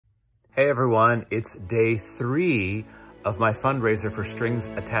Hey everyone, it's day 3 of my fundraiser for Strings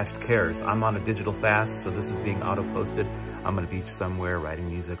Attached Cares. I'm on a digital fast, so this is being auto-posted. I'm on a beach somewhere writing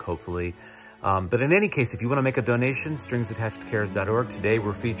music, hopefully. But in any case, if you want to make a donation, stringsattachedcares.org. Today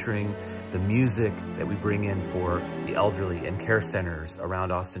we're featuring the music that we bring in for the elderly and care centers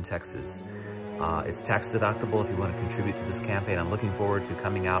around Austin, Texas. It's tax deductible if you want to contribute to this campaign. I'm looking forward to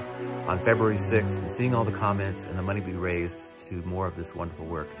coming out on February 6th and seeing all the comments and the money be raised to do more of this wonderful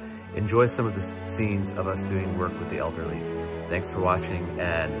work. Enjoy some of the scenes of us doing work with the elderly. Thanks for watching,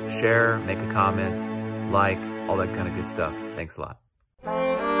 and share, make a comment, like, all that kind of good stuff. Thanks a lot.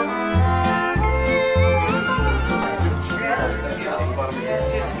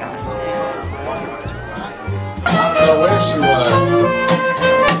 I wish you would.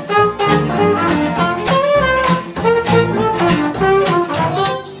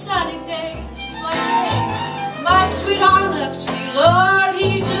 One sunny day, like my sweetheart left me, Lord,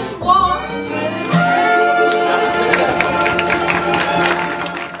 he just walked away.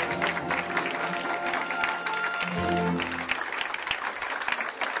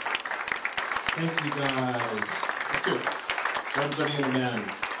 Thank you guys. Let's hear it. Everybody in the band.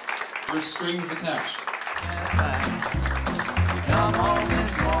 We're Strings Attached.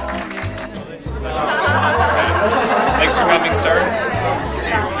 Thanks for coming, sir.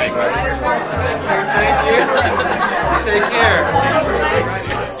 Thank you. Take care.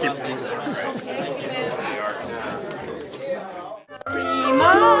 Keep